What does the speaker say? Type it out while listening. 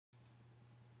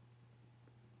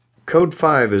Code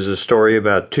 5 is a story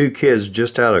about two kids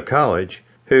just out of college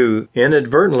who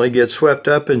inadvertently get swept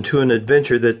up into an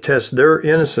adventure that tests their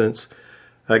innocence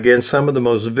against some of the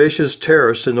most vicious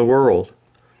terrorists in the world.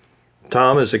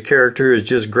 Tom, as a character, has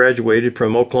just graduated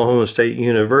from Oklahoma State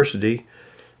University,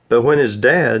 but when his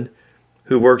dad,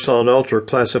 who works on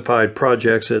ultra-classified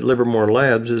projects at Livermore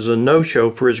Labs, is a no-show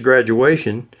for his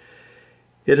graduation,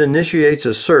 it initiates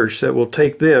a search that will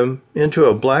take them into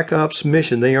a black ops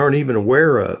mission they aren't even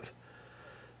aware of.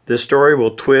 This story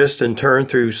will twist and turn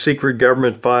through secret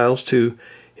government files to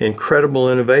incredible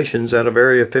innovations out of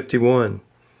Area 51.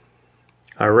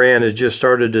 Iran has just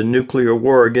started a nuclear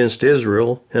war against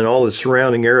Israel and all its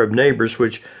surrounding Arab neighbors,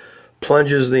 which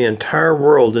plunges the entire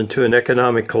world into an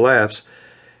economic collapse,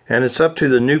 and it's up to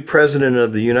the new President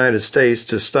of the United States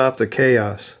to stop the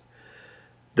chaos.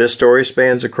 This story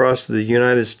spans across the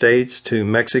United States to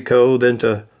Mexico, then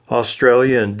to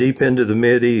Australia, and deep into the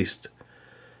Mideast.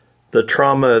 The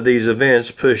trauma of these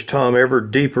events pushed Tom ever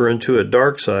deeper into a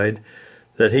dark side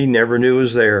that he never knew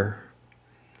was there.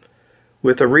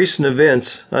 With the recent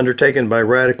events undertaken by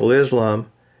radical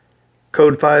Islam,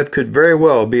 Code 5 could very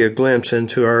well be a glimpse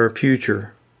into our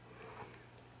future.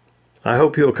 I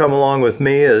hope you'll come along with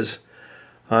me as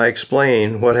I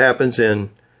explain what happens in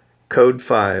Code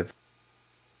 5.